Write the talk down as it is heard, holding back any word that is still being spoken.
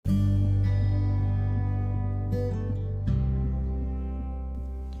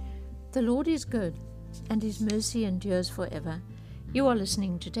The Lord is good, and His mercy endures forever. You are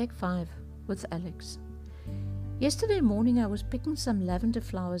listening to Take 5 with Alex. Yesterday morning I was picking some lavender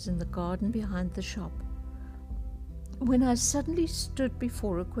flowers in the garden behind the shop when I suddenly stood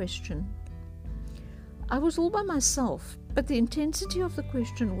before a question. I was all by myself, but the intensity of the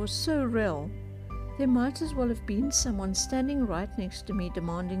question was so real, there might as well have been someone standing right next to me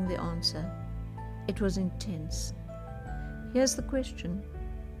demanding the answer. It was intense. Here's the question.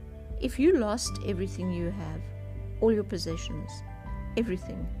 If you lost everything you have, all your possessions,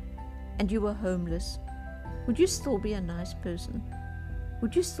 everything, and you were homeless, would you still be a nice person?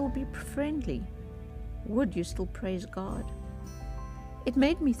 Would you still be friendly? Would you still praise God? It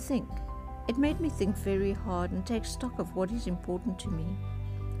made me think. It made me think very hard and take stock of what is important to me.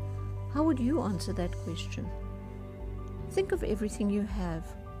 How would you answer that question? Think of everything you have,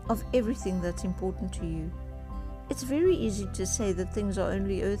 of everything that's important to you. It's very easy to say that things are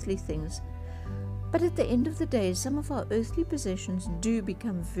only earthly things, but at the end of the day, some of our earthly possessions do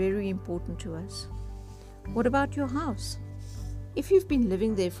become very important to us. What about your house? If you've been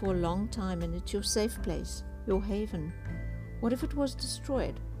living there for a long time and it's your safe place, your haven, what if it was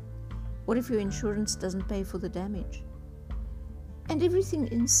destroyed? What if your insurance doesn't pay for the damage? And everything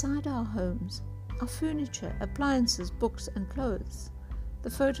inside our homes, our furniture, appliances, books and clothes, the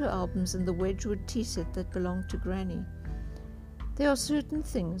photo albums and the Wedgwood tea set that belonged to Granny. There are certain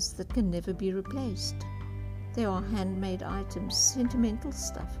things that can never be replaced. They are handmade items, sentimental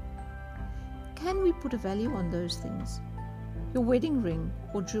stuff. Can we put a value on those things? Your wedding ring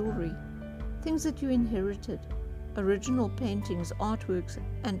or jewelry, things that you inherited, original paintings, artworks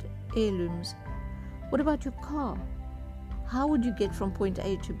and heirlooms. What about your car? How would you get from point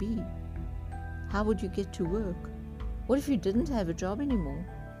A to B? How would you get to work? What if you didn't have a job anymore?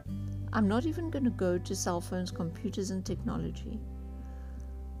 I'm not even going to go to cell phones, computers, and technology.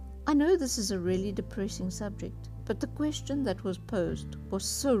 I know this is a really depressing subject, but the question that was posed was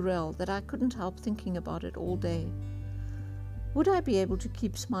so real that I couldn't help thinking about it all day. Would I be able to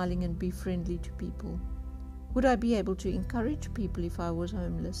keep smiling and be friendly to people? Would I be able to encourage people if I was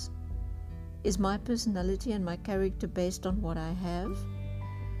homeless? Is my personality and my character based on what I have?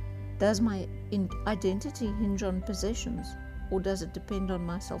 Does my identity hinge on possessions, or does it depend on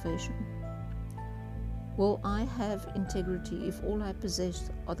my salvation? Will I have integrity if all I possess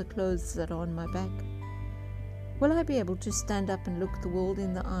are the clothes that are on my back? Will I be able to stand up and look the world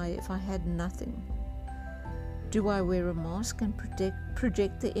in the eye if I had nothing? Do I wear a mask and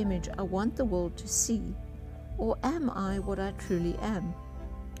project the image I want the world to see, or am I what I truly am?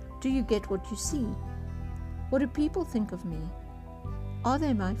 Do you get what you see? What do people think of me? Are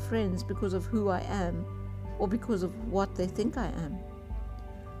they my friends because of who I am, or because of what they think I am?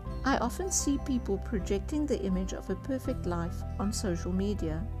 I often see people projecting the image of a perfect life on social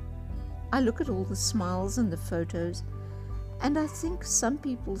media. I look at all the smiles and the photos, and I think some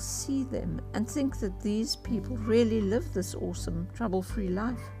people see them and think that these people really live this awesome, trouble-free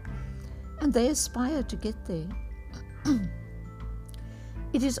life, and they aspire to get there.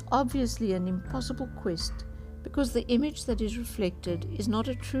 It is obviously an impossible quest, because the image that is reflected is not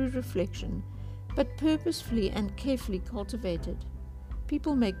a true reflection, but purposefully and carefully cultivated.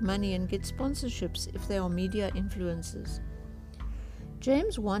 People make money and get sponsorships if they are media influencers.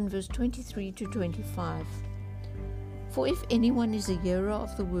 James 1 verse 23 to 25. For if anyone is a hearer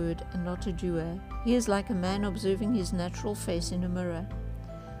of the word and not a doer, he is like a man observing his natural face in a mirror.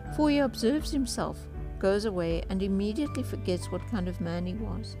 For he observes himself, goes away, and immediately forgets what kind of man he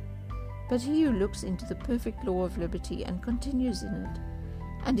was. But he who looks into the perfect law of liberty and continues in it,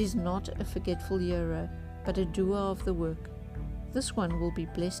 and is not a forgetful hearer, but a doer of the work, this one will be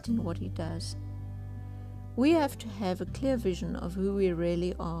blessed in what he does. We have to have a clear vision of who we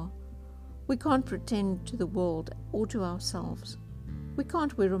really are. We can't pretend to the world or to ourselves. We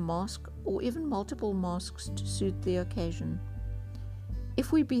can't wear a mask or even multiple masks to suit the occasion.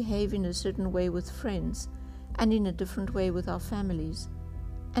 If we behave in a certain way with friends, and in a different way with our families,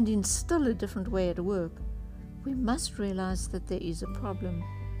 and in still a different way at work, we must realize that there is a problem.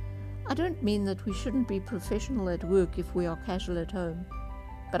 I don't mean that we shouldn't be professional at work if we are casual at home,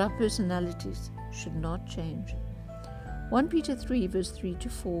 but our personalities should not change. 1 Peter 3 verse 3 to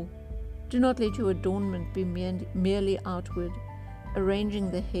 4. Do not let your adornment be merely outward,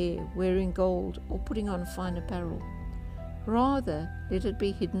 arranging the hair, wearing gold, or putting on fine apparel. Rather, let it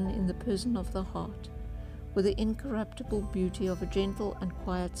be hidden in the person of the heart, with the incorruptible beauty of a gentle and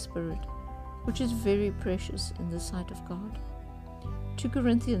quiet spirit, which is very precious in the sight of God. 2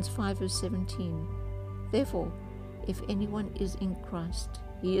 Corinthians 5 verse 17. Therefore, if anyone is in Christ,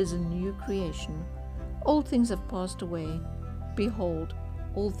 he is a new creation. Old things have passed away. Behold,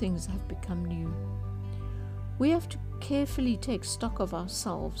 all things have become new. We have to carefully take stock of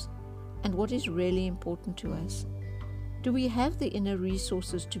ourselves and what is really important to us. Do we have the inner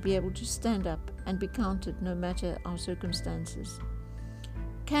resources to be able to stand up and be counted no matter our circumstances?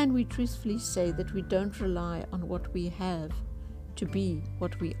 Can we truthfully say that we don't rely on what we have to be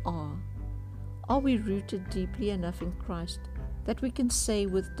what we are? Are we rooted deeply enough in Christ that we can say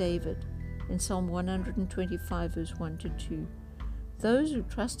with David in Psalm 125 verse 1 to 2, "Those who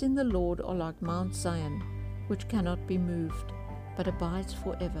trust in the Lord are like Mount Zion, which cannot be moved, but abides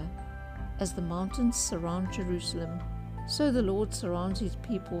forever. As the mountains surround Jerusalem, so the Lord surrounds his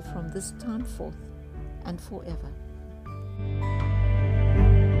people from this time forth and forever."